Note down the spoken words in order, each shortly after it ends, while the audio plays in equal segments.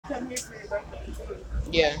come here for your birthday.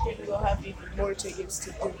 Yeah. Then we'll have even more tickets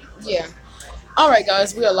to do. Yeah. All right,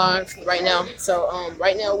 guys, we're live right now. So,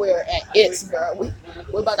 right now we're at It's, bro.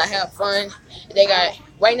 We're about to have fun. They got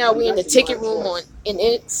right now we in the ticket room on in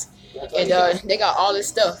It's, and they got all this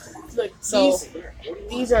stuff. Look, So,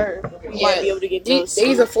 these are you might yeah, be able to get those.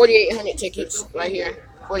 these are 4,800 tickets right here.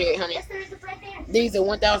 4,800. These are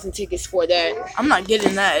 1,000 tickets for that. I'm not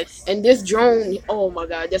getting that. And this drone, oh my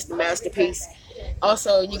god, that's the masterpiece.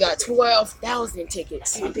 Also, you got 12,000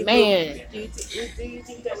 tickets. Man. Do you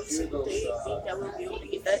think that we'll be able to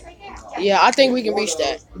get that? Yeah, I think we can reach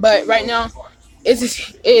that. But right now,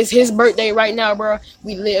 it's his birthday right now, bro.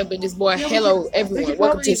 We live with this boy. Hello, everyone.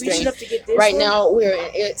 Welcome to the stream. Right now, we're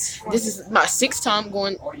in It's. This is my 6th time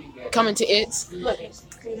coming to It's. Look,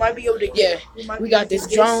 we might be able to get. Yeah, we got this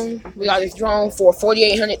drone. We got this drone for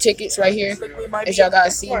 4,800 tickets right here, as y'all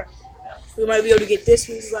guys see. We might be able to get this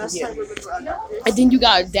one last time. And then you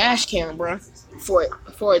got a dash cam, bro, for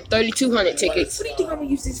 3,200 tickets. What do you think I'm gonna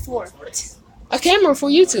use this for? A camera for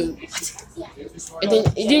YouTube. And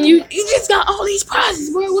then you just got all these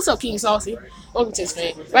prizes, bro. What's up, King Saucy? Welcome to the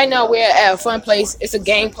stream. Right now we're at a fun place. It's a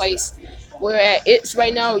game place. We're at It's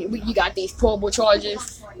right now. You got these portable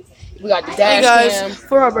chargers. We got the dash cam.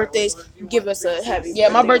 For our birthdays, give us a happy. Yeah,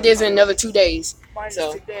 my birthday's in another 2 days.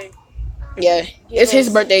 So today. yeah, it's his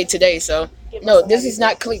birthday today. So no, this is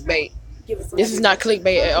not clickbait. This is not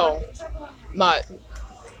clickbait at all.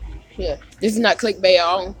 This is not clickbait at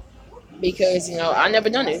all. Because, I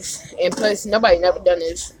never done this. And plus, nobody never done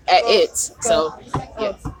this at It's. So,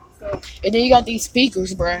 yeah. And then you got these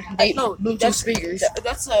speakers, bruh. Bluetooth speakers.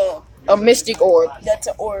 That's a mystic orb. That's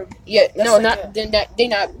an orb. Yeah, That's no, like they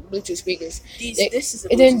not Bluetooth speakers. This is.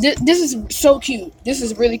 And then this is so cute. This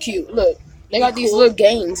is really cute. Look, they got these little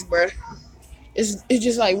games, bruh. It's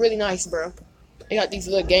just like really nice, bro. They got these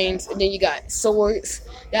little games, and then you got swords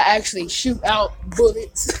that actually shoot out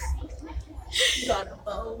bullets.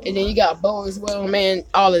 And then you got a bow as well, man.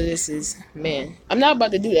 All of this is, man. I'm not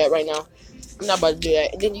about to do that right now. I'm not about to do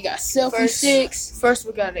that. And then you got selfie sticks. First,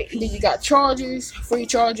 we got it. And then you got chargers, free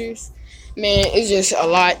chargers. Man, it's just a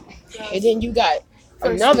lot. And then you got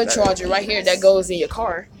another charger right here that goes in your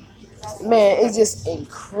car. Man, it's just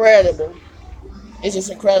incredible. It's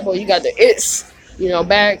just incredible. You got the It's,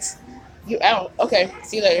 bags. You out. Okay,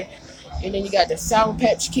 see you later. And then you got the Sour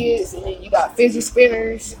Patch Kids. And then you got fidget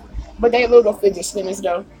spinners. But they little fidget spinners,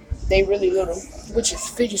 though. They really little. Which is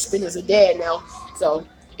fidget spinners are dead now. So,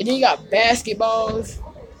 and then you got basketballs.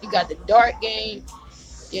 You got the dart game.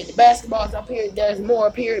 Yeah, the basketballs up here. There's more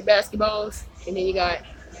up here, basketballs. And then you got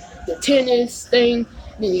the tennis thing.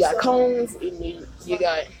 And then you got cones. And then you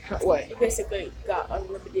got, what? You basically got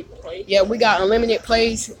unlimited play. Yeah, we got unlimited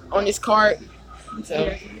plays on this card. So,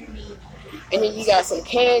 and then you got some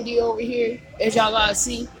candy over here, as y'all guys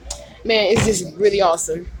see. Man, it's just really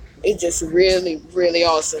awesome. It's just really, really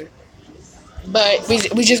awesome. But we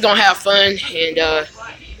just gonna have fun, and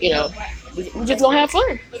we just gonna have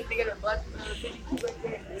fun.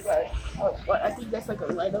 I think that's like a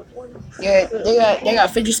light up one. Yeah, they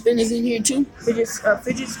got fidget spinners in here too. Fidget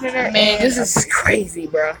spinner. Man, this is crazy,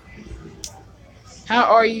 bro. How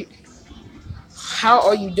are you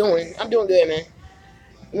doing? I'm doing good, man.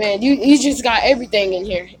 Man, you just got everything in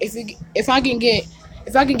here. If I can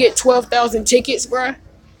get 12,000 tickets, bro,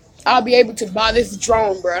 I'll be able to buy this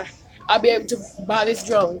drone, bro. I'll be able to buy this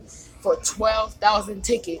drone for 12,000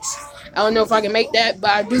 tickets. I don't know if I can make that,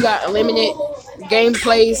 but I do got unlimited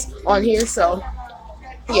gameplays on here, so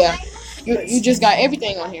yeah. You just got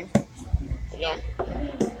everything on here. Yeah.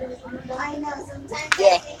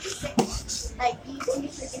 Yeah.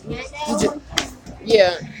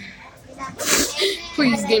 Yeah.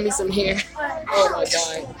 Please give me some hair. Oh my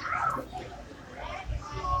god.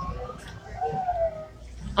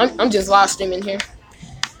 I'm just live streaming here.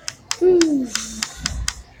 Whew.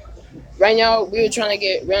 Right now, we were trying to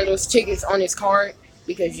get Randall's tickets on his card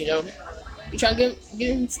because, we trying to get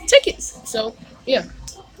him some tickets. So, yeah.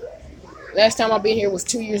 Last time I've been here was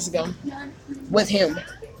 2 years ago with him.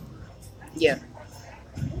 Yeah.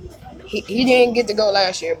 He didn't get to go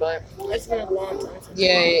last year, but It's been a long time.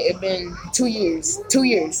 yeah, it's been 2 years. 2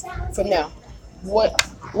 years from now.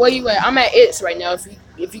 Where you at? I'm at It's right now.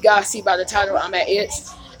 If you guys see by the title, I'm at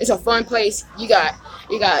It's. It's a fun place. You got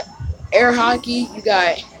air hockey, you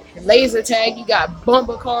got laser tag, you got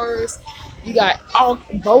bumper cars, you got all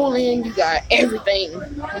bowling, you got everything.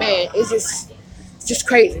 Man, it's just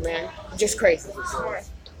crazy, man. Just crazy.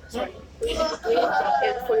 Sorry.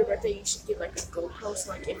 And for your birthday, you should get like a GoPro, so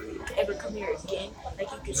like if you ever come here again, like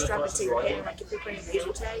you can strap it to your head, and like if you're playing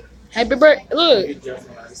laser tag. Happy birthday! Look.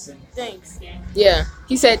 Thanks. Yeah,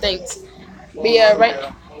 he said thanks. But yeah,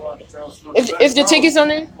 Is the tickets on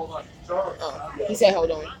there? Oh, he said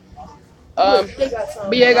hold on. They got some.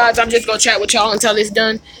 But yeah, guys, I'm just gonna chat with y'all until it's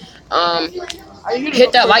done.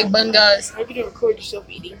 Hit that like button, guys. Are you gonna record yourself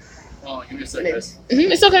eating?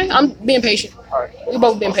 It's okay. I'm being patient. We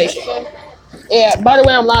both being patient. Yeah. By the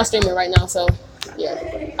way, I'm live streaming right now, so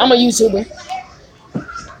yeah, I'm a YouTuber.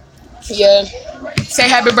 Yeah. Say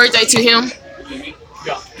happy birthday to him,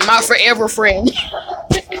 my forever friend.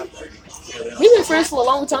 We've been friends for a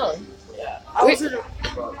long time. I was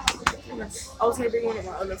gonna bring one of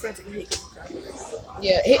my other friends and he could.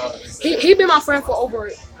 Yeah, he been my friend for over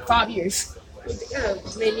 5 years.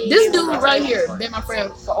 This dude right here been my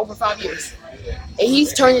friend for over 5 years, and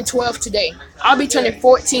he's turning 12 today. I'll be turning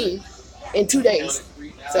 14 in 2 days.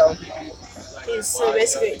 So So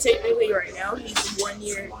basically, technically, right now he's 1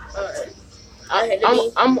 year ahead of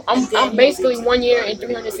me. I'm basically 1 year and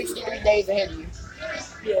 363 days ahead of you.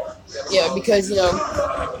 Yeah. Yeah, because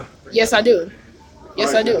yes I do.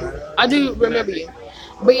 Yes I do. I do remember you.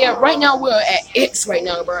 But yeah, right now we're at X right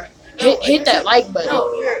now, bro. Hit that like button.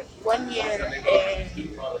 No, you're 1 year and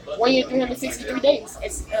 1 year, 363 days.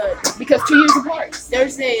 it's Because 2 years apart.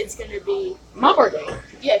 Thursday. It's gonna be My birthday.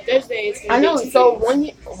 yeah. Thursday. It's gonna I know. be 2 So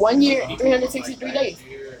years. 1 year, 363 days.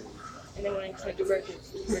 And then when I come to birthday,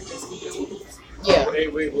 it's gonna be 2 years. Yeah.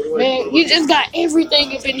 Man, you just got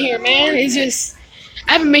everything up in here, man. It's just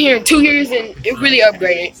I haven't been here in 2 years and it really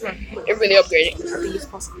upgraded. It really upgraded. I think it's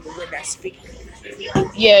possible to win that speaker.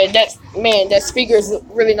 Yeah, that speaker is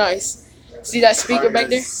really nice. See that speaker back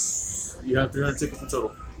there? You have 300 tickets in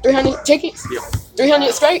total. 300 tickets? Yeah.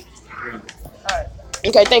 300 straight? Alright.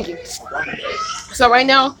 Okay, thank you. So right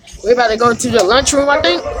now, we're about to go to the lunchroom, I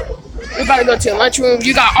think. We're about to go to the lunchroom.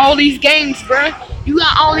 You got all these games, bruh. You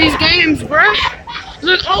got all these games, bruh.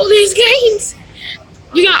 Look, all these games.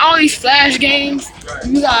 You got all these flash games.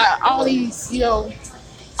 You got all these,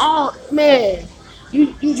 all, man.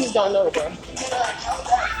 You just don't know, bro.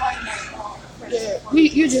 Yeah,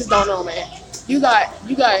 you just don't know, man. You got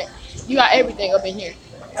everything up in here.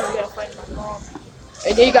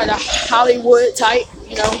 And then you got the Hollywood type,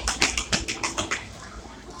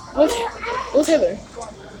 What's Heather?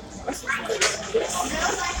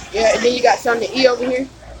 Yeah, and then you got something to eat over here.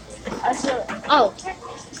 Oh.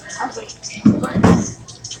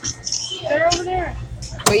 They're over there.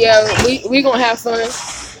 But yeah, we gonna have fun.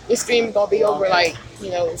 This stream is gonna be over like,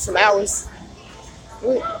 some hours.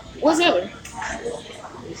 What's Heather?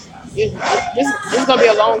 This is gonna be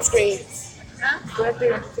a long stream. Go ahead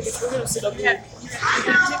there. We're gonna sit up here.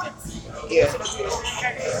 Yeah.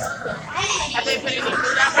 Have they put any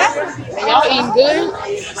food out there? And y'all eating good?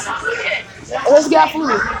 Let's get our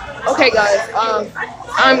food. Okay, guys.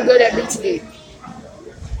 I'm good at BTD.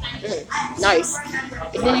 Nice.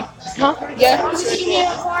 And then Yeah.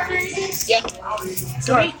 Yeah.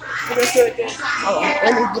 Sorry. We're gonna sit right there. Oh,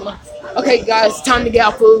 let me get my. Okay, guys, time to get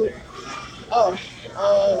our food. Oh,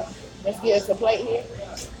 let's get us a plate here.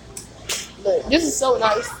 Look, this is so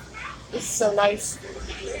nice. This is so nice.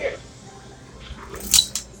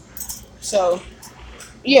 So,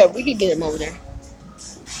 yeah, we could get him over there.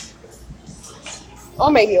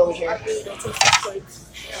 Or maybe over here.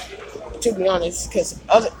 To be honest, because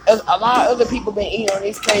a lot of other people been eating on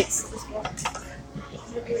these plates.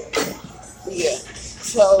 Yeah.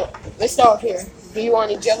 So, let's start off here. Do you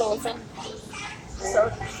want any jello or something?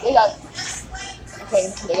 So, they got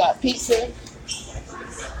pizza.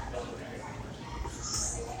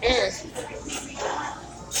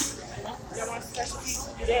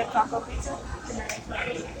 Do they have taco pizza?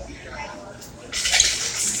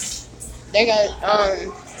 They got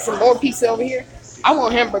some more pizza over here. I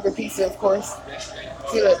want hamburger pizza, of course.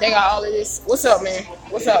 See, look, they got all of this. What's up, man?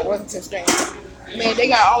 What's up? Welcome to the stream. Man, they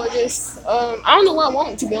got all of this. I don't know what I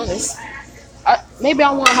want, to be honest. Maybe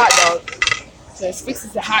I want a hot dog. So it's fixed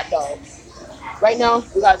as a hot dog. Right now,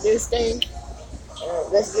 we got this thing.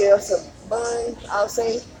 Let's get us some bun, I'll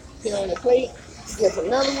say. Put on the plate. Let's get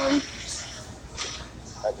another one.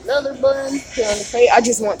 Another bun. Put on the plate. I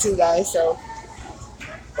just want two, guys, so.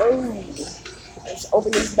 Oh. Let's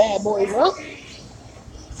open this bad boy up.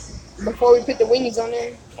 Before we put the wingies on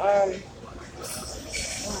there,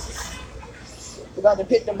 we got to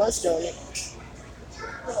put the mustard on it.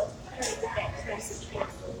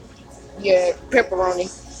 Yeah, pepperoni.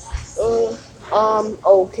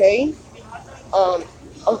 Okay.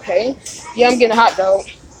 Okay. Yeah, I'm getting a hot dog.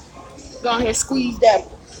 Go ahead and squeeze that.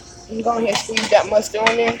 Go ahead and squeeze that mustard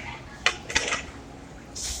on there.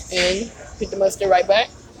 And put the mustard right back.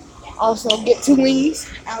 Also, get two wings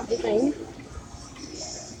out the thing.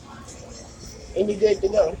 And you're good to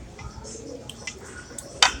go.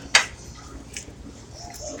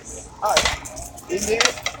 Alright. You good?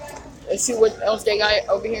 Let's see what else they got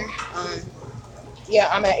over here. Yeah,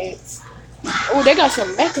 I'm at it. Oh, they got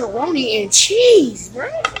some macaroni and cheese, bro.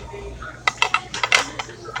 They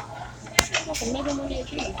got some macaroni and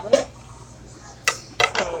cheese, bro.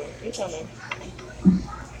 Oh, you tell me.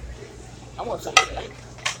 I want something.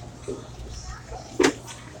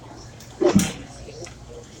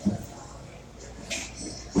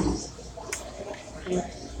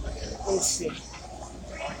 Let's see.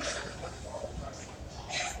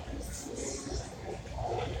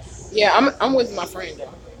 Yeah, I'm with my friend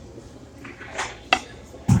though.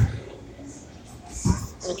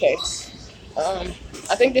 Okay.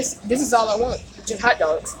 I think this is all I want. Just hot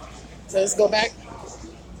dogs. So let's go back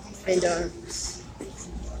and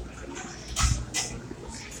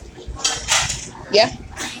yeah.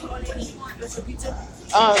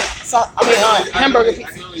 Hamburger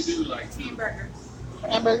pizza. I can only do like Hamburger.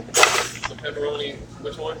 the pepperoni.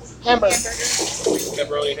 Which one? Hamburger.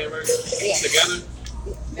 Pepperoni and hamburger Yeah. together.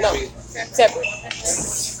 No, separate.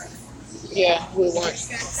 Yeah, we want.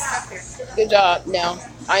 Good job. Now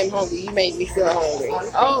I'm hungry. You made me feel hungry.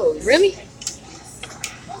 Oh, really?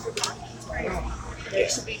 There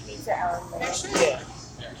should be pizza out there.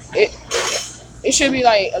 Yeah. It should be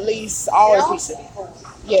like at least all pizza.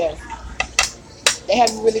 Yeah. They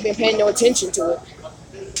haven't really been paying no attention to it.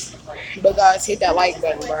 But guys, hit that like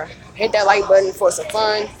button, bro. Hit that like button for some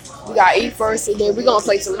fun. We gotta eat first, and then we're gonna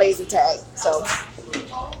play some laser tag. So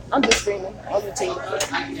I'm just streaming on the team.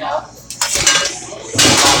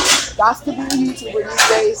 Got to be a YouTuber these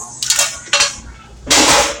days.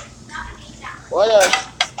 What up?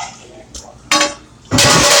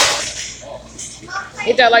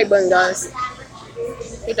 Hit that like button, guys.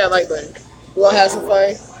 Hit that like button. We're gonna have some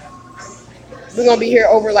fun. We're gonna be here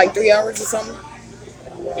over like 3 hours or something.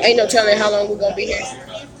 Ain't no telling how long we're gonna be here.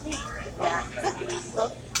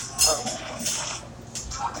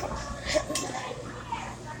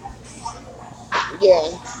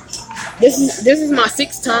 Yeah. This is my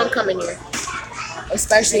 6th time coming here.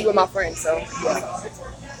 Especially with my friends, so yeah.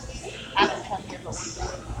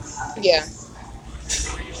 Yeah.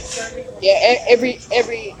 Yeah, every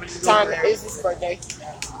time is his birthday.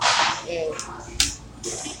 Yeah.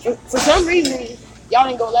 For some reason, y'all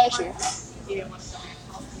didn't go last year.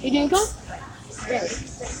 He didn't come? Yeah.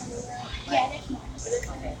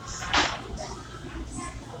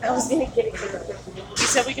 I was gonna get it. You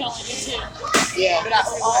said we can only do 2. Yeah. But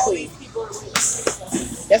all these people.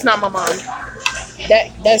 That's not my mom.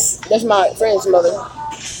 That's my friend's mother.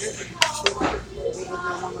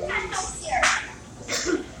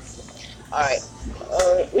 Alright.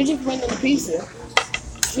 We just went on the pizza.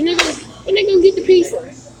 When they gonna get the pizza?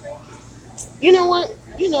 You know what?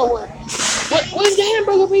 What's the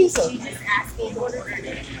hamburger pizza? She just asked me to order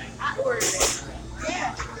it. I ordered it.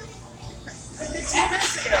 Yeah. But the 2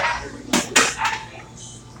 minutes ago.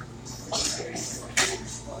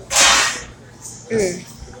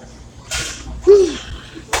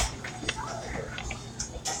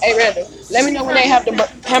 Hey Randall, let me know when they have the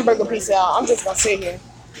hamburger pizza out. I'm just gonna sit here.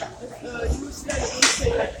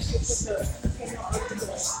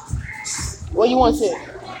 Where you want to sit?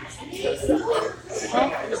 Huh?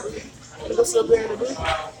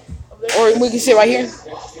 Or we can sit right here.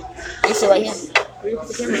 We can sit right here.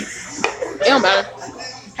 It don't matter.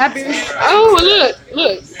 Happy. Oh,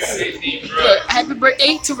 look. Happy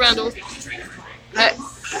birthday to Randall.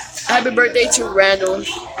 Happy birthday to Randall.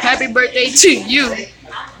 Happy birthday to you.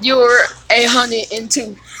 You're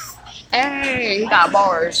 102. Hey, you got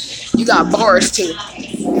bars. You got bars too.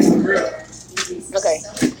 Okay.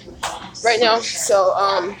 Right now, so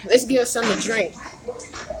let's get us something to drink.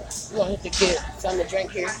 We're gonna have to get something to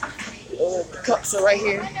drink here. The cups are right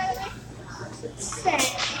here.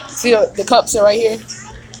 See, the cups are right here.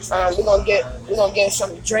 We're gonna get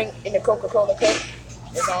some drink in the Coca-Cola cup,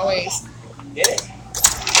 as always. Get it.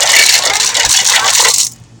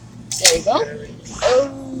 There you go.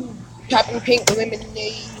 Oh, popping pink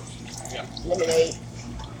lemonade. Lemonade.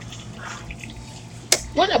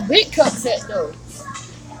 What a big cup set though.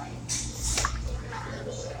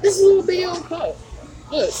 This is a little bitty old cup.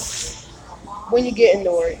 Look. When you get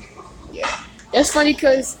into it. Yeah. That's funny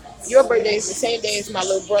because your birthday is the same day as my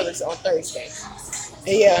little brother's on Thursday.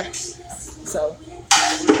 And yeah. So.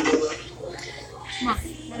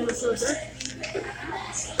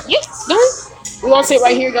 Yes, done. We're gonna sit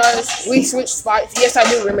right here, guys. We switched spots. Yes, I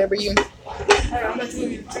do remember you.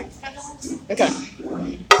 Okay.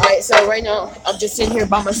 Alright, so right now I'm just sitting here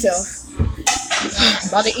by myself.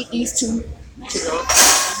 About to eat these two.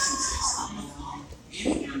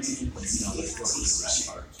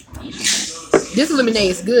 This lemonade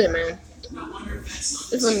is good, man.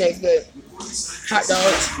 This lemonade is good. Hot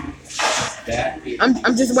dogs.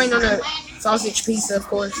 I'm just waiting on the sausage pizza, of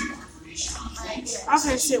course.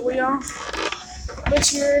 Okay, shit, we on.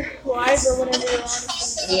 But you're live or whatever you're on.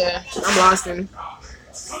 Yeah, I'm lost in.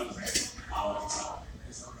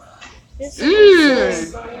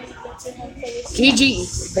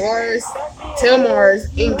 GG bars, Tilmars,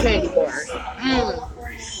 and candy bars.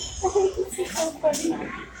 This is so funny.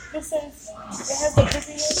 This says it has a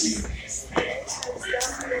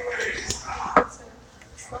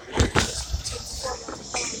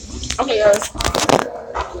Okay, guys.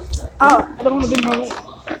 Oh, I don't want to be my way.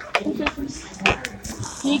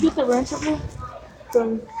 Can you get the ranch up there? From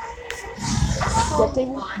that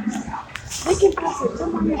table? They can pass it.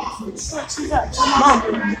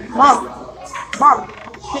 Mom.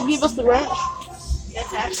 Can you give us the ranch?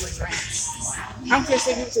 That's actually ranch. I'm curious to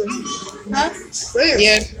give it to us. Huh?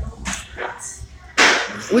 Yeah.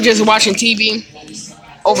 We're just watching TV.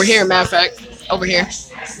 Over here, matter of fact. Over here.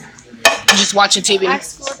 We're just watching TV.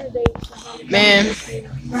 Ask for today. Man.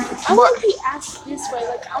 I want to be asked this way.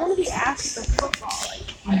 Like, I want to be asked the football.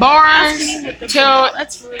 Like, Bars,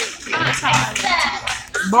 that's rude. That's not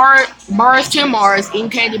my bars, Tilmars,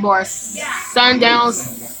 eating candy bars,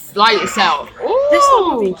 Sundowns, Light and South.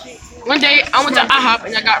 Ooh. One day I went to IHOP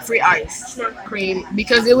and I got free ice cream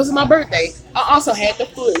because it was my birthday. I also had the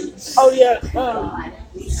flu. Oh yeah.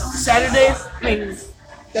 Saturday,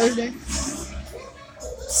 Thursday.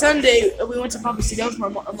 Sunday we went to Papa City. That was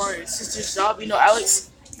my sister's job. You know Alex?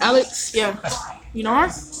 Alex? Yeah. You know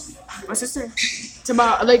her? My sister. It's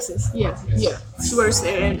about Alexis. Yeah. She works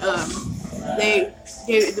there, and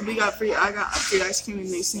we got free. I got free ice cream, and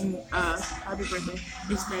they sing "Happy Birthday"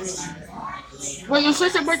 in Spanish. Well, your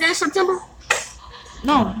sister's birthday is September?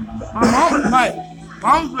 No, my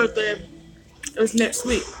mom's birthday is next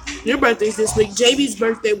week. Your birthday's this week. JB's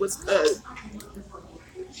birthday was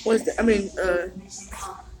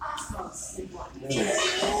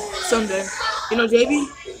Sunday. You know JB?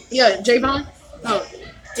 Yeah, Javon? No,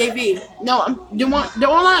 JB. No, I'm the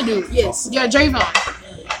online dude. Yes. Yeah, Javon.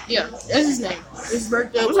 Yeah, that's his name. His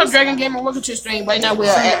birthday. What's up, Dragon Gamer? Welcome to the stream. Right now we're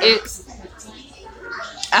at it.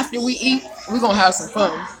 After we eat, we're gonna have some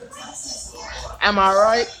fun. Am I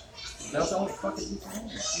right?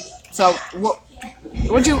 So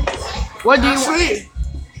what do you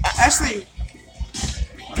Ashley,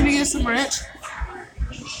 can you get some ranch?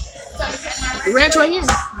 The ranch right here.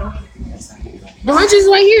 The ranch is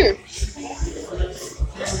right here.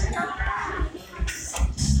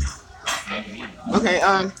 Okay,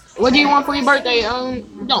 what do you want for your birthday?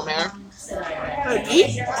 Don't matter.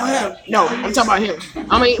 Eat? No, I'm talking about him.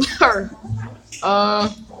 I mean her. I'm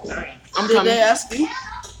Did coming. they ask you?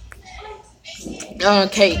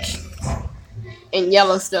 Cake and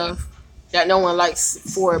yellow stuff that no one likes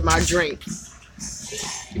for my drink.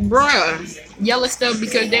 Bruh, yellow stuff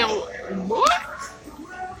because they don't. What?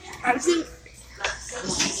 I think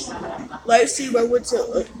live stream. I went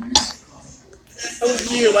to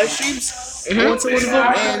your live streams. I went to one of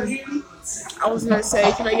them, and I was gonna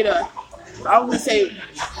say, can I get a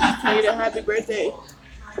happy birthday?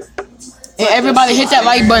 And everybody hit that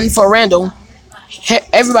like button for Randall.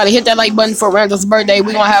 Everybody hit that like button for Randall's birthday.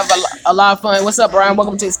 We're gonna have a lot of fun. What's up, Brian?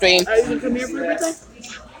 Welcome to the stream. Are you gonna come here for your birthday?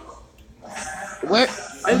 Where?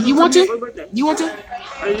 You want to? You want to?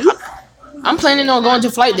 Are you? I'm planning on going to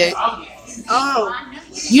flight day. Oh,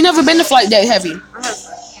 You never been to flight day, have you? I have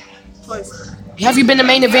twice. Have you been to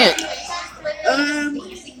main event?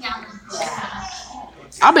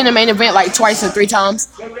 I've been to main event like twice or 3 times.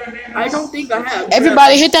 I don't think I have.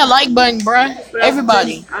 Everybody hit that like button, bruh. But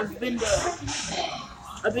Everybody. I've been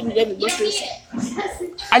to David Buster's.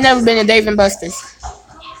 I never been to Dave and Buster's.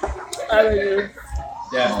 I don't know.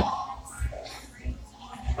 Yeah.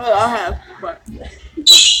 Well, I have, but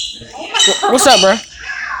What's up, bruh?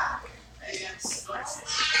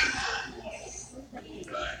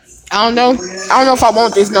 I don't know if I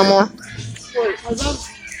want this no more. wait, hold on.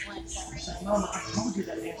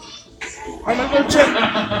 I'm gonna go check.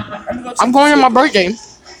 I'm going on my birthday.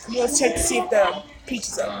 I'm gonna check to see if the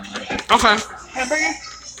peaches are. Okay. Hamburger?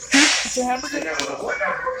 It's a hamburger?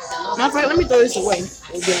 Matter of fact, let me throw this away.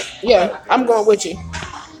 Yeah, I'm going with you.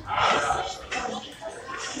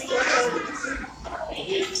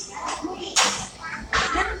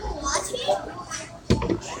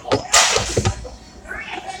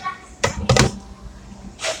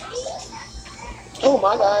 Oh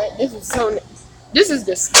my God, this is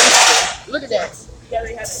disgusting. Look at that. Yeah,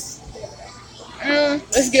 they have it.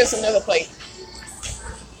 Let's get us another plate.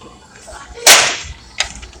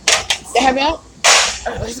 They have it out?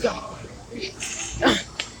 Let's go.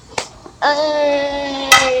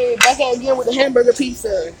 Hey, back at again with the hamburger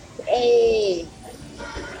pizza. Hey.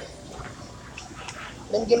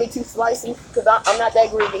 Then give me 2 slices, because I'm not that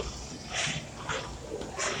greedy.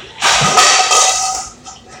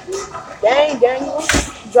 Dang,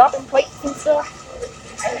 you dropping plates and stuff.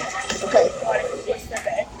 Okay.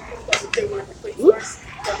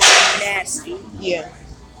 Nasty. Yeah.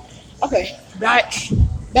 Okay. Back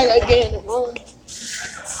again in the room.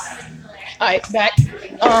 Alright, back.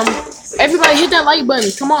 Everybody hit that like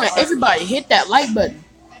button. Come on, everybody hit that like button.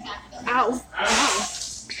 Ow.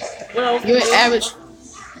 Well, You're an average.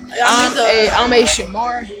 I'm a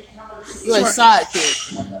Shamar. You're a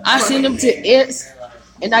sidekick. I sent him to it,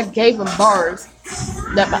 and I gave him bars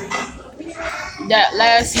that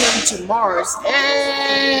last him to Mars.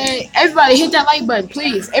 Hey, everybody hit that like button,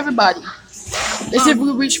 please. Everybody. Let's see if we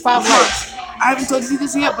can reach 5 likes. I haven't told you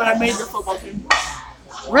this yet, but I made the football team.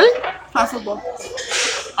 Really? High football.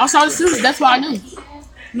 I saw the students. That's why I knew.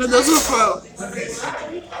 No, those were for.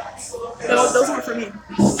 Those were for me.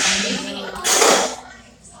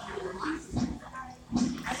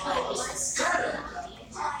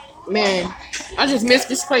 Man, I just miss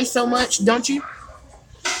this place so much, don't you?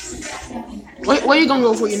 Where you gonna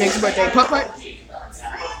go for your next birthday? Putt?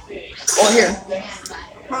 Or here?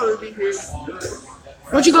 Probably be here.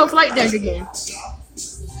 Why don't you go flight deck again?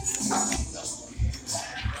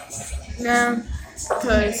 Nah,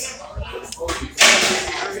 because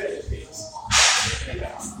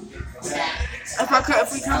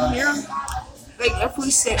if we come here, like if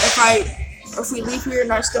we leave here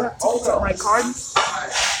and I still have tickets on my card, if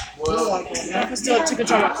I still have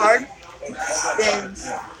tickets on my card, then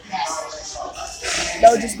that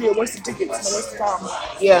would just be a waste of tickets and a waste of time.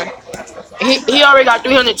 Yeah. He already got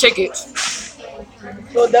 300 tickets.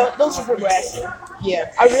 So those are for grass.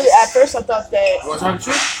 Yeah. At first I thought they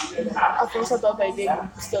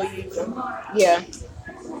didn't still use them. Yeah.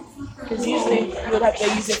 Because usually you would have to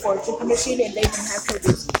use it for a ticket machine and they didn't have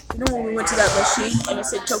tokens. You know when we went to that machine and it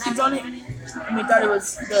said tokens on it? And we thought it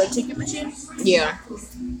was the ticket machine? Yeah.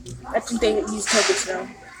 I think they use tokens now.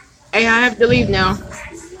 Hey, I have to leave now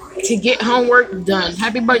to get homework done.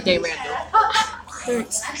 Happy birthday, Randall.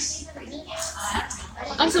 Thanks.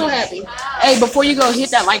 I'm so happy. Hey, before you go,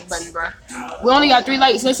 hit that like button, bro. We only got 3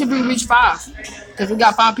 likes. Let's see if we reach 5. Because we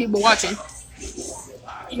got 5 people watching.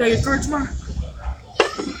 You know your card tomorrow?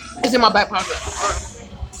 It's in my back pocket.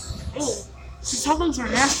 Oh, these hot dogs are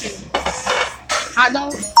nasty. Hot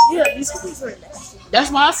dog? Yeah, these cookies are nasty.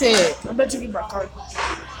 That's why I said. I bet you need my card.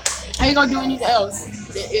 How you gonna do anything else?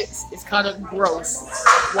 It's kind of gross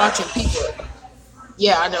watching people.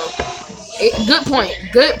 Yeah, I know. Good point,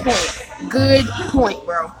 bro.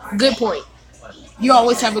 Good point. You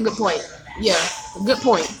always have a good point. Yeah, good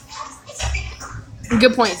point.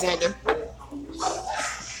 Good point, Xander.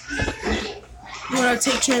 You want to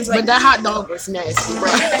take turns But that hot dog was nasty, bro.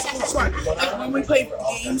 Smart. Like when we play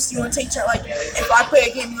games, you want to take turns. Like if I play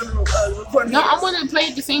a game, you want to record me. No, I want to play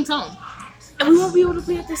at the same time. And we won't be able to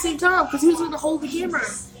play at the same time because who's going to hold the camera?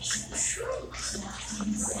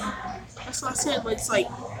 That's what I said. But it's like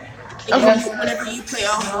Okay. whenever you play,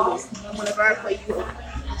 I'll hold it. And whenever I play, you hold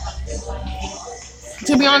it.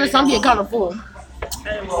 To be honest, I'm getting kind of full.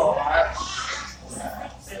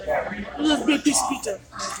 Look, big piece of pizza.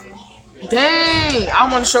 Dang, I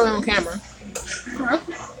want to show you on camera.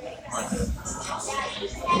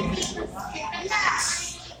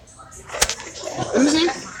 Let me see.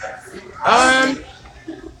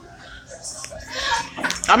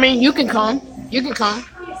 I mean, you can come. You can come.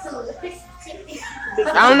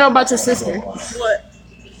 I don't know about your sister. What?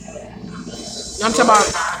 I'm talking about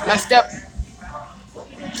my step.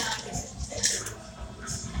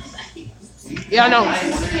 Yeah, I know.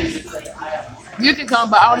 You can come,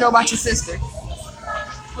 but I don't know about your sister.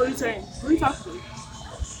 What are you saying? What are you talking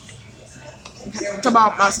I'm talking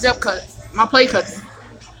about my step cousin, my play cousin.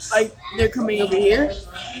 Like they're coming over here?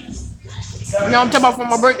 No, I'm talking about for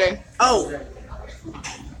my birthday. Oh.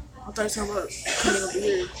 I thought you were talking about coming over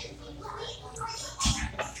here.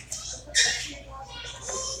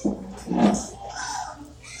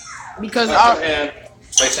 Because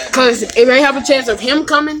it may have a chance of him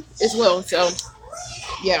coming as well. So,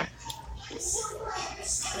 yeah.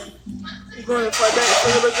 You going to fly back for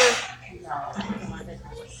your birthday?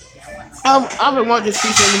 I don't want this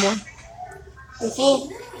pizza anymore. You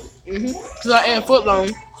full? Because I ate foot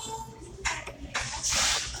long.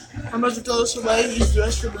 I'm about to throw this away. Use the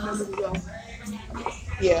rest for the moment to go.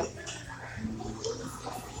 Yeah.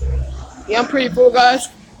 Yeah, I'm pretty full, guys.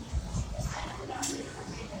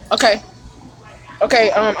 Okay,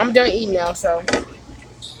 I'm done eating now, so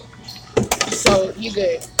you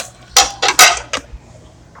good.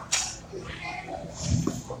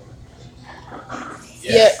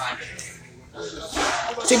 Yeah.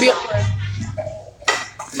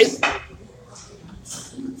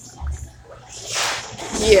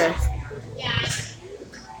 Yeah.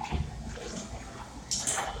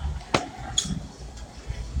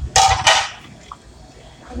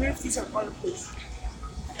 I wonder if these are waterproof.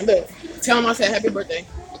 Look, tell him I said happy birthday.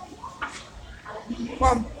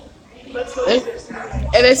 Mom, let's go. And,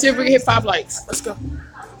 and let's see if we can hit 5 likes. Let's go.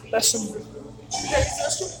 That's some.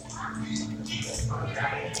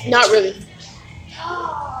 Not really.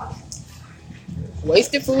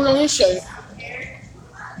 Wasted food on his shirt.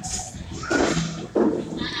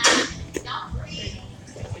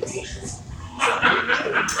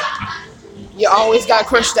 You always got to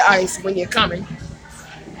crush the ice when you're coming.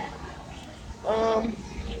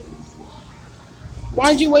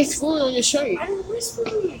 Why'd you waste food on your shirt? I didn't waste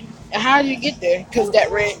food. And how did you get there? Because that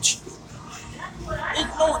ranch.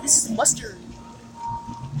 No, this is mustard.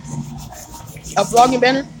 A vlogging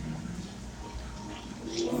banner?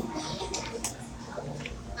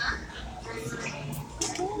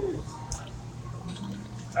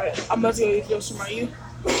 Alright, I'm about to go some. Are you?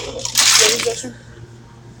 Ready, Justin?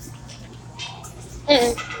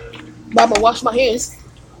 But I'm going to wash my hands.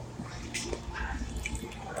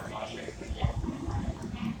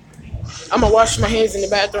 I'm going to wash my hands in the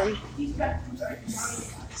bathroom.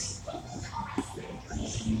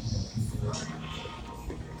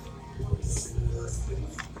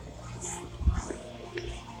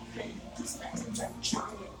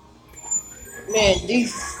 Man,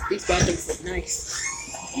 these bathrooms look nice.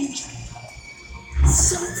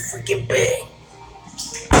 So freaking big.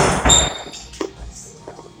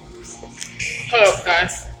 Hold up,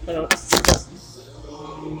 guys. Hold up.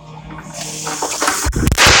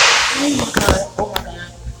 Oh my god. Oh my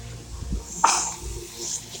god.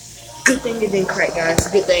 Good thing it didn't crack, guys.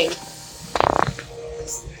 Good thing.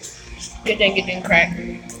 Good thing it didn't crack.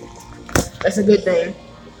 That's a good thing.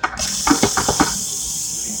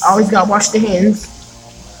 Always gotta wash the hands.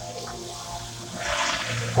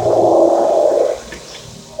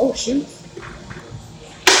 Oh shoot.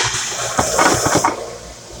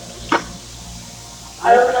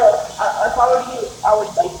 I don't know. If I were you, I would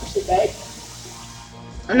like push it back.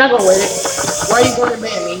 I'm not gonna wait it. Why are you gonna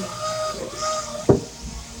ban me?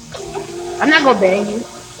 I'm not gonna ban you.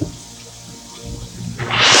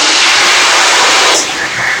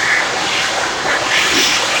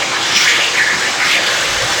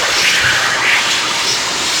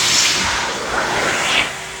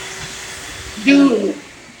 Dude,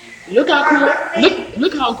 look how cool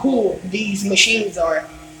look how cool these machines are.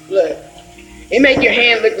 Look. They make your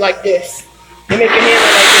hand look like this. They make your hand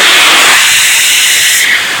look like this.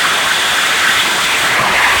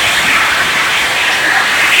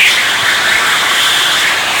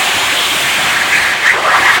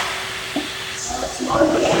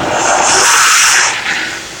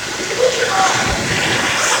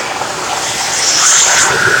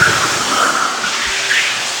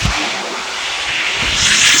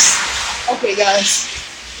 Okay, guys.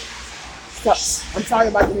 Stop. I'm sorry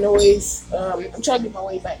about the noise. I'm trying to get my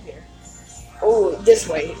way back here. Oh, this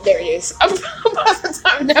way. There it is. I'm about to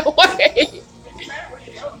turn that way.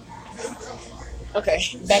 Okay,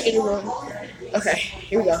 back in the room. Okay,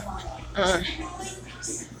 here we go.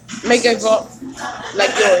 Make a vote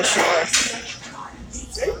like yours, sure.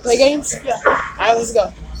 Play games? Yeah. Alright, let's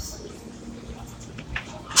go.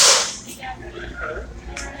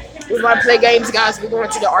 We're about to play games, guys. We're going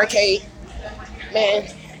to the arcade. Man,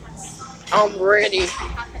 I'm ready.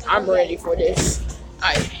 I'm ready for this.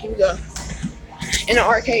 Alright, here we go. In the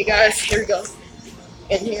arcade, guys. Here we go.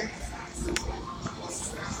 In here.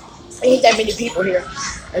 There ain't that many people here,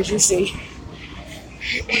 as you see.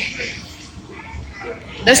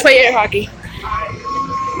 Let's play air hockey.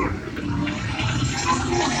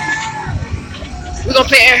 We're gonna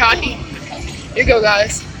play air hockey. Here you go,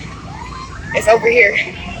 guys. It's over here.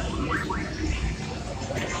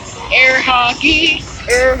 Air hockey.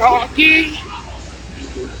 Air hockey.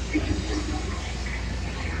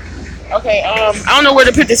 Okay, I don't know where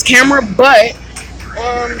to put this camera, but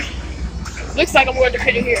looks like I'm going to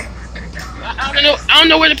put it here. I don't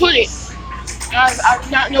know where to put it. Guys, I do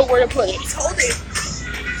not know where to put it. Hold it.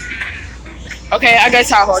 Okay, I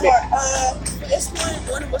guess I'll hold it. This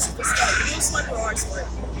one of us is the start. You swipe or I swipe.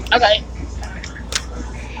 Okay.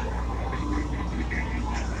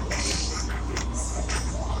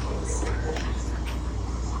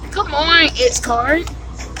 Come on, it's card.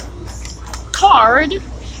 Card,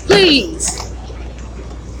 please.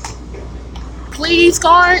 Please,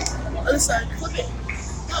 card. Other side. Flip it.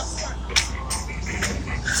 No,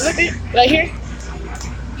 Flip it right here.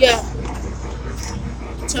 yeah.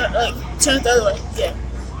 Turn it the other way. Yeah.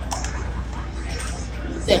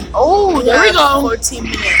 Then. Oh, there we go. 14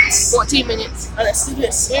 minutes. 14 minutes. Alright, let's do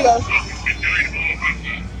this. Here you go.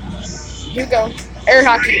 Here we go. Air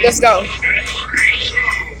hockey. Let's go.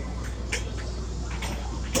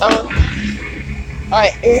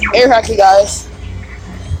 Alright, air hockey, guys.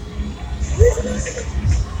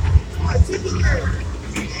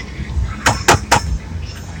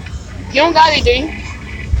 You don't got it, do you?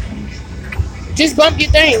 Just bump your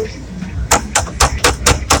thing.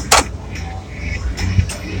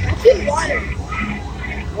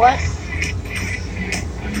 What?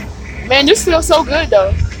 Man, this feels so good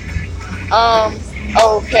though.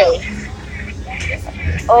 Okay.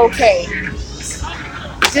 Okay.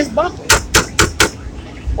 Just bump it.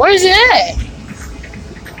 Where is it at?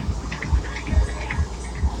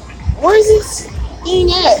 Where is this thing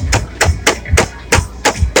at?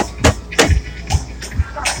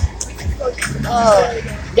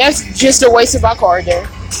 That's just a waste of our card there.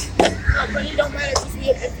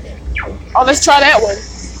 Oh, let's try that one.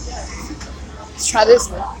 Let's try this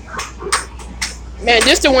one. Man,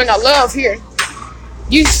 this the one I love here.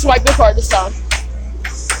 You swipe your card this time.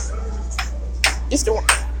 This the one.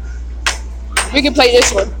 We can play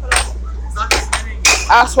this one.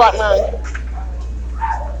 I'll swap mine.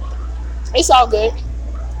 It's all good.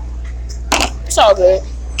 It's all good.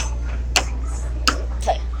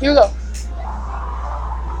 Okay, here we go.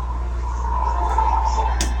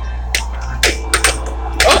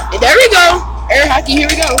 Oh, there we go. Air hockey, here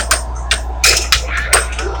we go.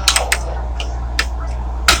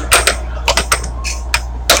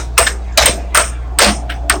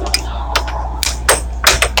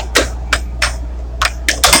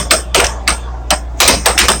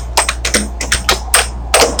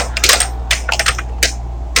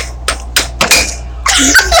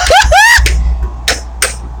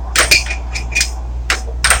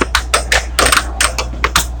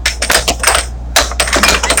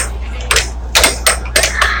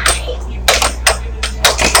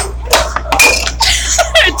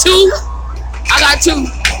 Two. I got two.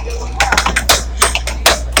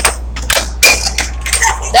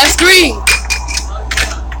 That's three.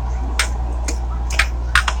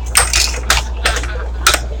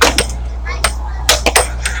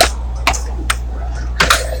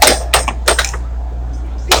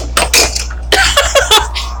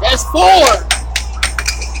 That's four.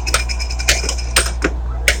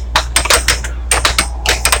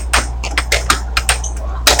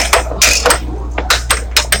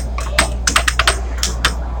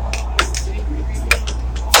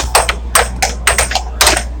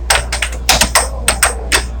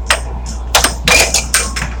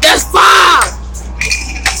 That's five.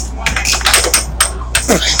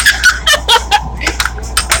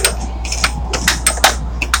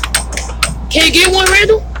 Can you get one,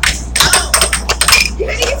 Randall?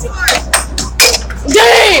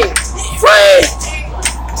 Dang! Free!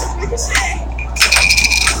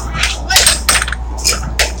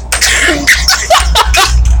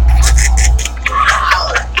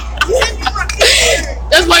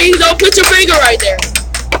 That's why you don't put your finger right there.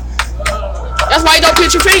 That's why you don't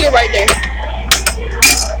put your finger right there.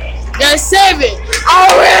 That's seven.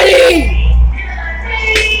 Already!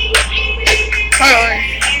 Hold on.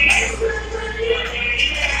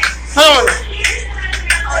 Hold on.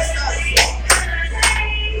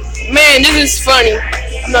 Man, this is funny.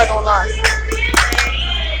 I'm not gonna lie.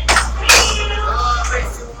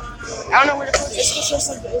 I don't know where to put this.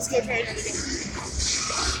 Let's get paid.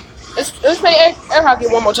 Let's play air hockey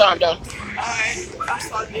one more time, though.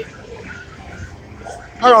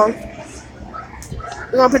 Hold on.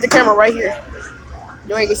 We're gonna put the camera right here.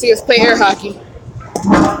 Then you can see us play air hockey.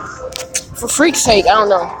 For freak's sake, I don't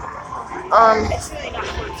know.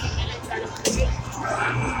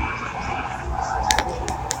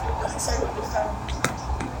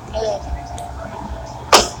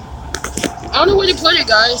 I don't know where to put it,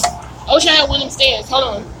 guys. I wish I had one of them stands. Hold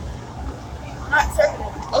on.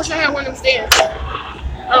 I wish I had one of them stands.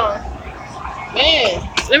 Hold on. Man,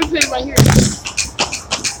 let me put it right here.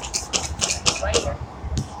 Right here.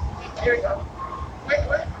 There we go. Wait.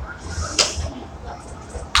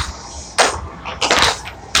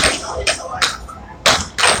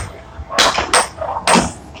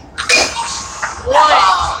 One.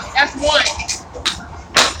 That's one.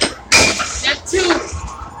 That's two.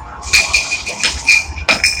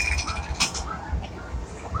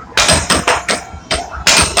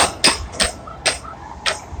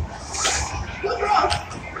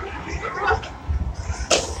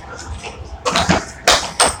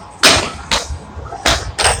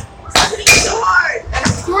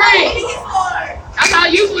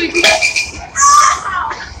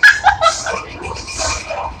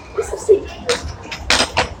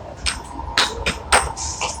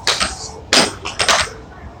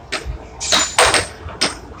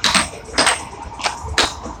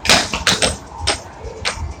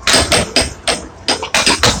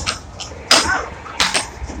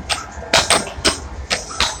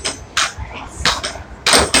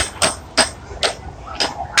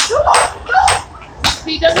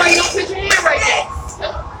 that's why you don't put your hand right there.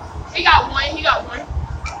 He got one. He got one.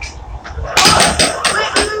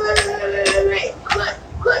 Wait.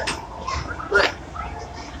 Look.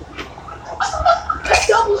 Let's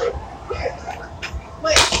double it. Here.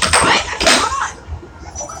 Wait. Come on.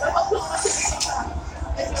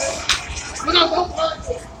 We're gonna go for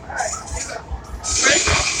it. Alright. Ready?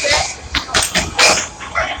 Set.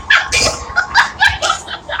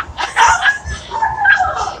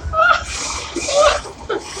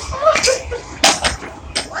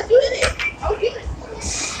 What you in it? Okay.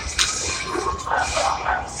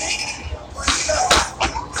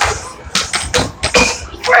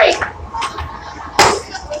 Break.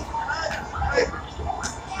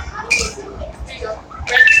 There you go.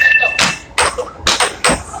 Ready, set, go.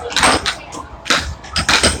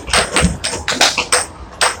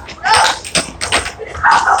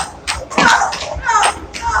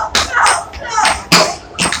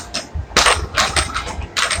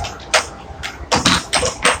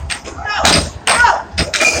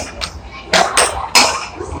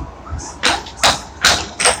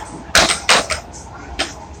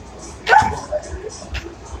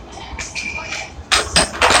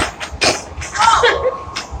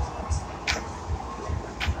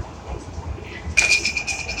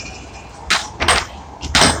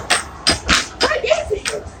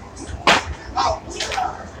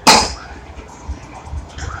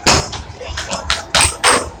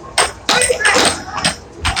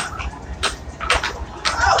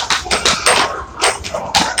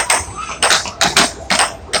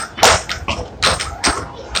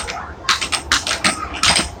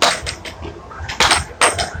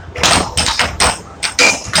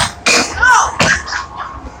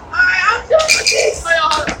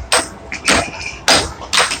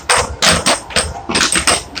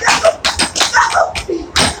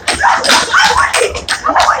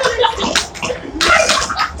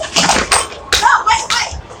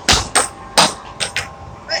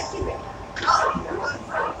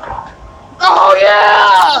 Oh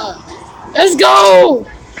yeah! Let's go!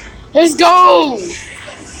 Let's go!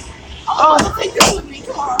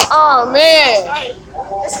 Oh man!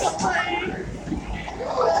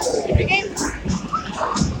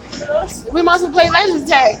 We must have played laser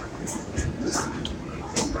tag.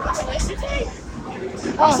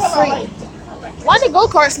 Oh, free. Why the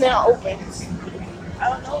go-karts now open? I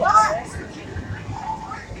don't know why.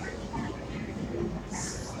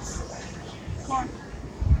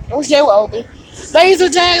 I wish they were open. Laser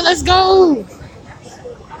tag, let's go!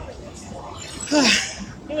 You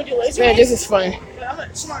wanna do laser? Man, this is fun.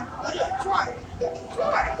 Come on.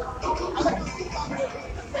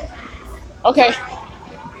 Okay.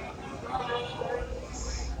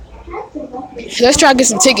 Let's try to get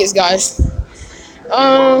some tickets, guys.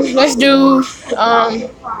 Let's do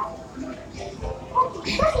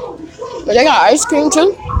but they got ice cream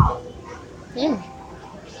too.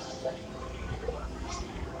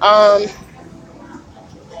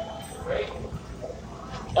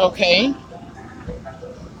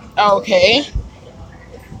 Okay.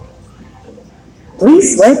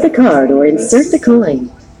 Please swipe the card or insert the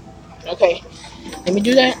coin. Okay. Let me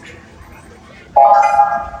do that.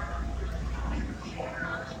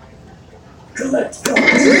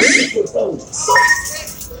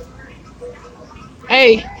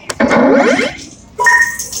 Hey.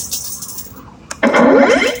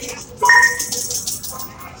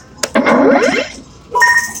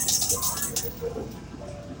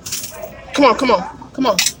 Come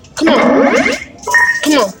on.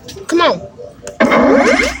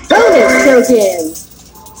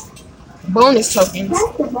 Bonus tokens.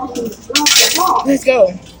 Let's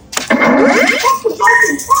go.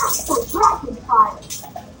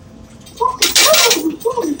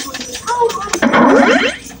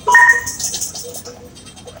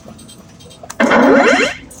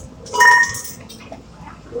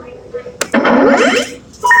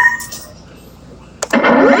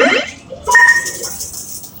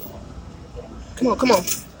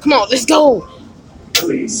 Come on, let's go.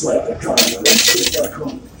 Please swipe the card or insert the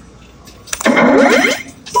coin.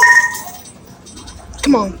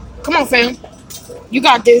 Come on, fam. You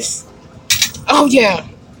got this. Oh yeah.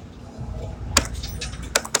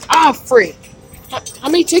 Ah, free. How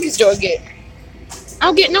many tickets do I get? I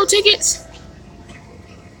don't get no tickets.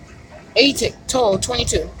 8 tickets. Total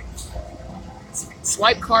 22.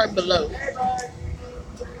 Swipe card below.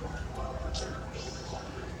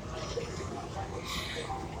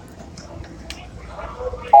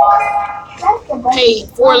 Paid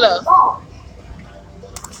for love.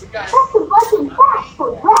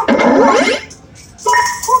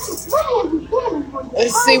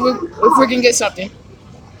 Let's see if we can get something.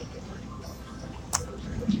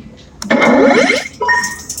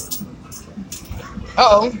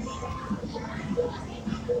 Uh-oh.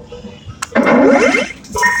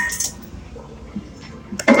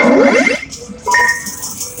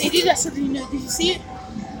 They did that something new. Did you see it?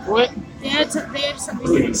 What? They had something new.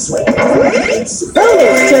 Bonus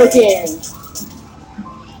token.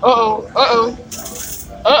 Uh-oh. Uh-oh.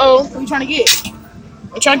 Uh-oh. What are you trying to get?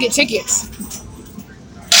 I'm trying to get tickets.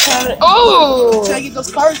 Trying to Oh! get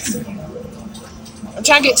those cards. I'm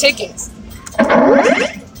trying to get tickets.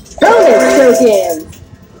 Bonus token.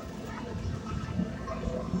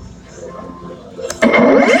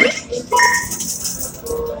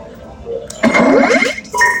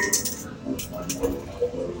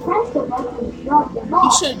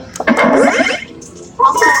 You should.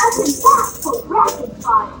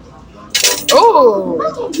 Oh!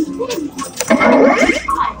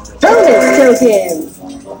 Bonus token.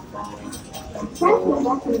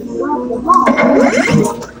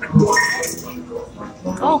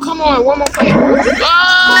 Oh, come on. One more play.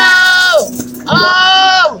 Oh!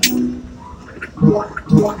 Oh!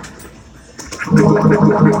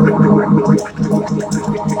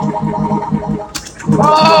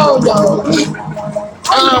 Oh, no.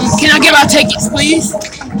 Can I get my tickets, please?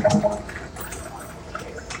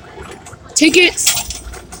 Tickets?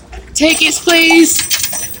 Tickets, please.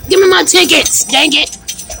 Give me my tickets. Dang it.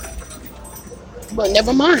 But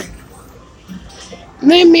never mind.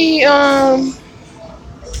 Let me, oh,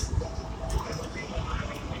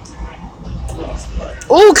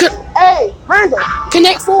 hey, Randall,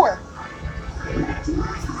 Connect 4.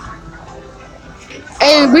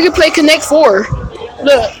 Hey, we can play Connect 4.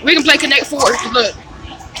 Look, we can play Connect 4. Look.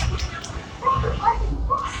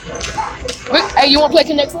 Hey, you want to play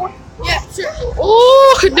Connect 4? Yeah, sure.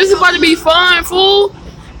 Oh, this is about to be fun, fool.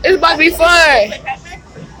 It's about to be fun.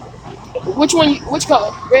 Which one? Which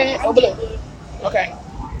color? Red or blue? Okay.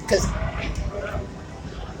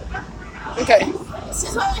 Okay.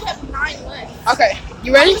 Since I only have 9 left. Okay.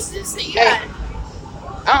 You ready? What's this that you Hey. got?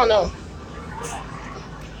 I don't know.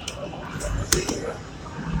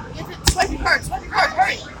 You have to swipe your card. Swipe your card.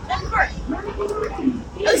 Hurry. Swipe your card.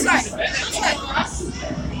 Other side. Other side.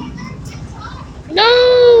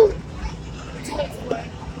 No.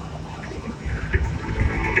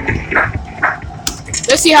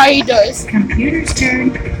 Let's see how he does. Computer's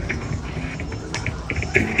turn.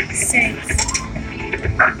 6.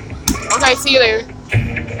 Okay, see you later.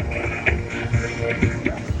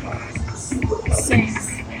 6.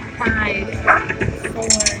 5. 4.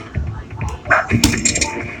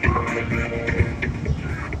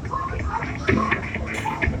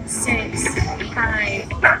 6. 5.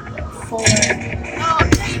 4.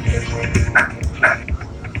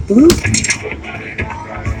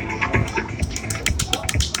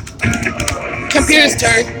 Computer's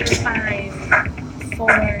turn. 5. 4.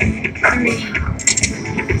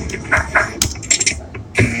 3.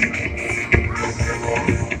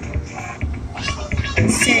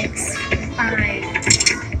 6. 5.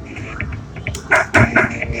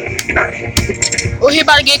 Oh, he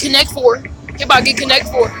about to get Connect 4. He about to get Connect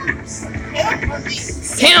 4.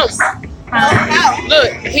 Him.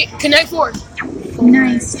 Look, he Connect 4.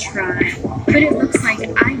 Nice try, but it looks like I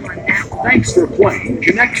won that. Thanks for playing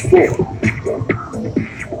Connect 4.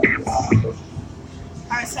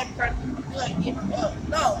 Alright, swipe your card.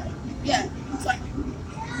 No. Yeah. Swipe.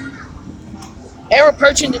 Error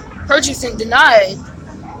purchasing denied.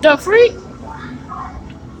 The freak?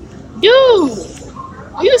 Dude,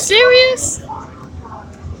 are you serious?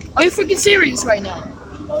 Are you freaking serious right now?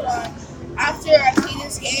 Hold on. After I play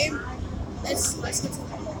this game, let's get to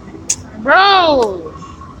the Bro.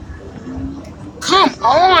 Come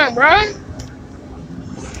on, bro.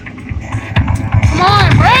 Come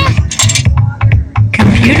on, bro.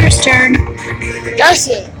 Computer's turn. That's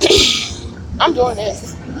it. I'm doing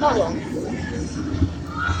this. Hold on.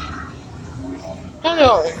 Hold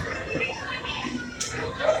on.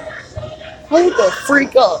 Hold the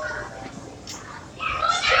freak up.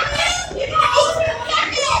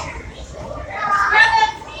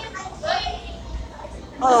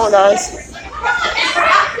 Hold on, guys.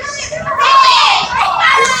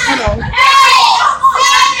 Hold on.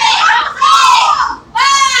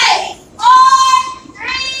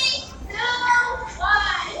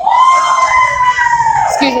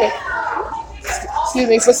 Excuse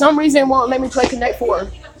me. For some reason, it won't let me play Connect 4.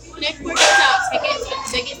 Connect 4 gives out tickets, but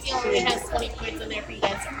tickets only has 20 points in there for you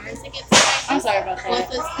guys to earn tickets. I'm sorry about Once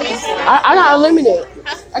that. those points are I got unlimited.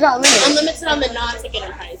 I got unlimited. unlimited on the non-ticket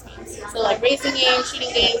and prize games. So like racing games,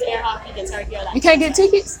 shooting games, air hockey, guitar hero, that. You can't get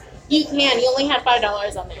tickets? You can. You only had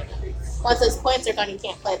 $5 on there. Once those points are gone, you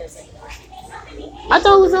can't play those anymore. I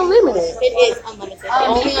thought it was unlimited. It is unlimited.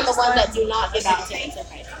 Only on the ones that do not give out tickets or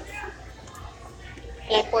prizes.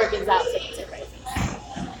 And 4 gives out tickets.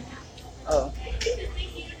 Oh.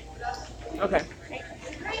 Okay.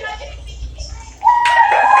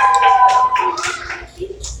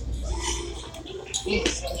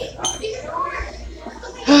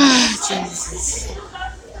 Jesus.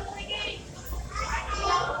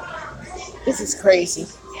 This is crazy.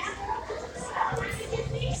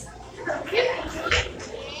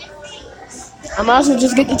 I might as well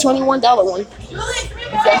just get the $21 one. If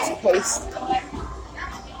that's the case.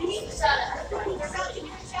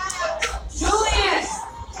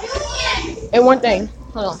 And one thing.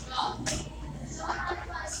 Hold on.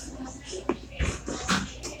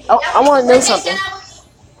 Oh, I want to know something.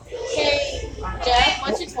 Okay, Jeff,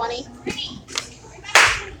 what's your 20?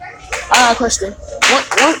 Question.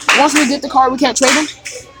 Once we get the car, we can't trade them?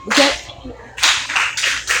 We can't?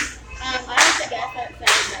 I don't think that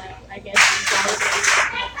says that. I guess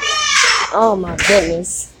you Oh my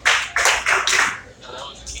goodness.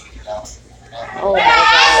 Oh my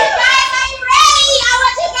god.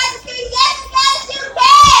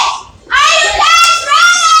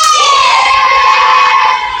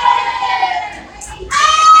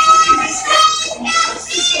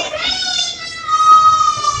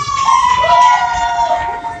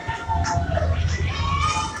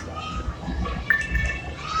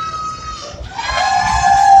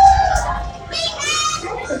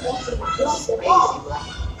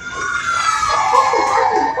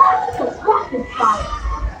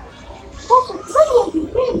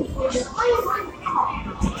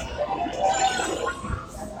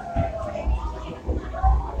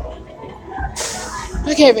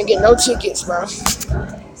 I can't even get no tickets, bro.